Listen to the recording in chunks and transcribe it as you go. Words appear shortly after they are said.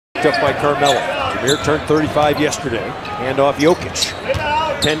Up by Carmelo. Jameer turned 35 yesterday. Hand off Jokic.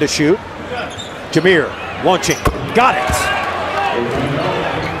 10 to shoot. Jameer launching. Got it.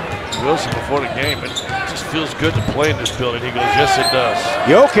 Wilson before the game, it just feels good to play in this building. He goes, yes, it does.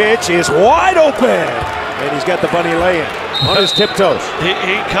 Jokic is wide open. And he's got the bunny lay-in on his tiptoes. He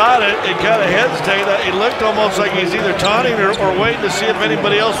caught it and kind of hesitated. It looked almost like he's either taunting or waiting to see if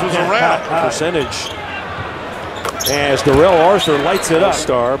anybody else was around. Percentage. As Darrell Arthur lights it up.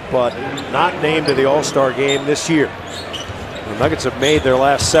 All-Star, but not named to the All-Star game this year. The Nuggets have made their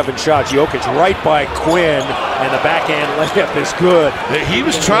last 7 shots. Jokic right by Quinn, and the backhand layup is good. He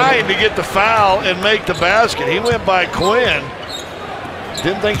was trying to get the foul and make the basket. He went by Quinn.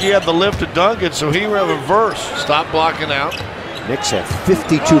 Didn't think he had the lift to dunk it, so he ran reverse. Stop blocking out. Knicks have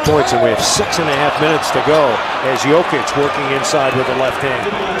 52 points, and we have 6.5 minutes to go as Jokic working inside with the left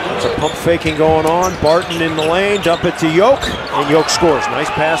hand. There's a pump faking going on. Barton in the lane, dump it to Yoke, and Yoke scores. Nice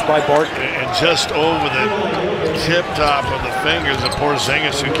pass by Barton. And just over the tip top of the fingers of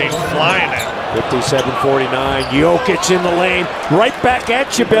Porzingis, who came flying at. 57-49, Jokic in the lane. Right back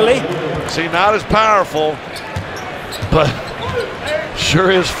at you, Billy. See, not as powerful, but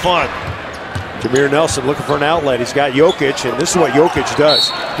sure is fun. Jameer Nelson looking for an outlet. He's got Jokic, and this is what Jokic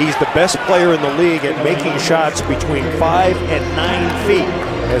does. He's the best player in the league at making shots between 5 and 9 feet.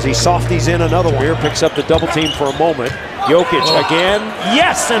 As he softies in another one. Here picks up the double team for a moment. Jokic again.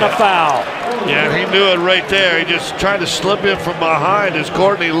 Yes, and a foul. Yeah, he knew it right there. He just tried to slip in from behind as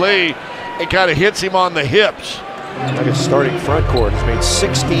Courtney Lee. It kind of hits him on the hips. Nuggets starting front court has made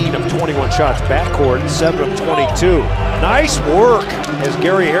 16 of 21 shots. Back court, 7 of 22. Nice work as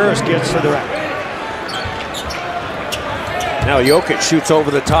Gary Harris gets to the rack. Now Jokic shoots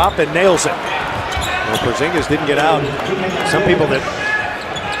over the top and nails it. Well, Porzingis didn't get out. Some people that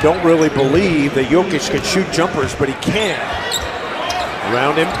don't really believe that Jokic can shoot jumpers, but he can.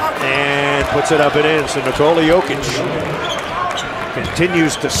 Around him and puts it up and in. So Nikola Jokic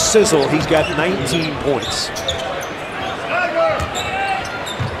continues to sizzle. He's got 19 points.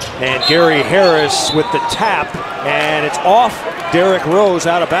 And Gary Harris with the tap, and it's off Derrick Rose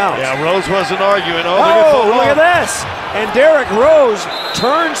out of bounds. Yeah, Rose wasn't arguing. Oh, look at this. And Derrick Rose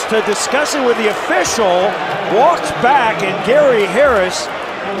turns to discuss it with the official, walks back, and Gary Harris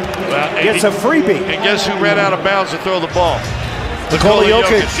gets a freebie. And guess who ran out of bounds to throw the ball? Nikola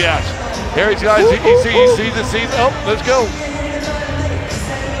Jokic. Yes. Harry's guys, he sees the season. Oh, let's go.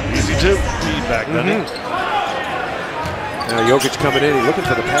 Easy two. Feedback, doesn't it? Now Jokic coming in, he's looking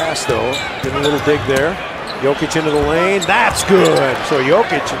for the pass though. Getting a little dig there. Jokic into the lane, that's good. So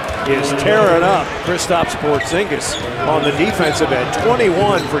Jokic is tearing up Kristaps Porzingis on the defensive end.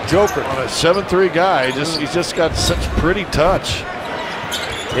 21 for Joker. On a 7'3" guy, he's just got such pretty touch.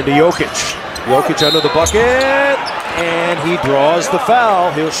 Into Jokic. Jokic under the bucket, and he draws the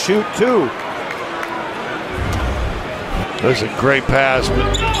foul. He'll shoot 2. There's a great pass,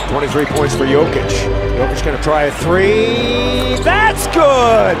 but 23 points for Jokic. Jokic gonna try a 3. That's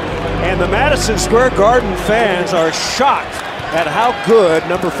good! And the Madison Square Garden fans are shocked at how good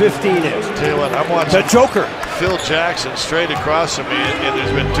number 15 is. Tell you what, I'm watching the Joker. Phil Jackson straight across from me, and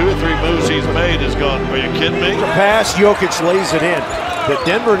there's been 2 or 3 moves he's made. Has gone, are you kidding me? The pass, Jokic lays it in. The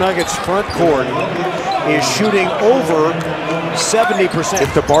Denver Nuggets front court is shooting over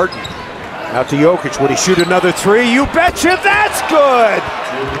 70%. To Barton. Out to Jokic. Would he shoot another 3? You betcha, that's good!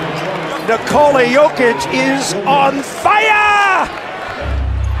 Nikola Jokic is on fire!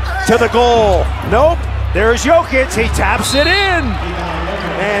 To the goal. Nope. There's Jokic. He taps it in.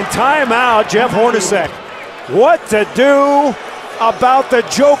 And timeout, Jeff Hornacek. What to do about the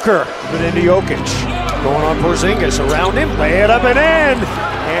Joker? But into Jokic. Going on Porzingis. Around him. Lay it up and in.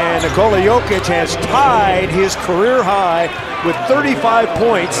 And Nikola Jokic has tied his career high with 35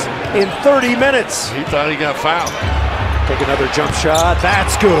 points in 30 minutes. He thought he got fouled. Take another jump shot.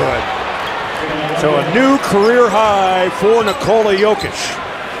 That's good. So a new career high for Nikola Jokic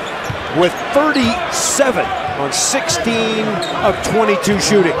with 37 on 16 of 22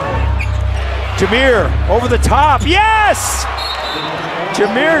 shooting. Jameer over the top. Yes!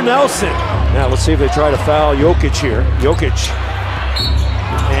 Jameer Nelson. Now let's see if they try to foul Jokic here. Jokic.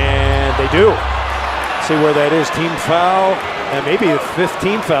 And they do. See where that is. Team foul. And maybe a 5th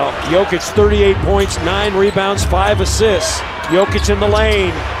team foul. Jokic 38 points, 9 rebounds, 5 assists. Jokic in the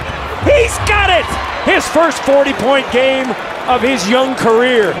lane. He's got it! His first 40-point game of his young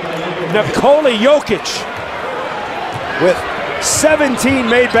career. Nikola Jokic with 17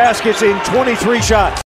 made baskets in 23 shots.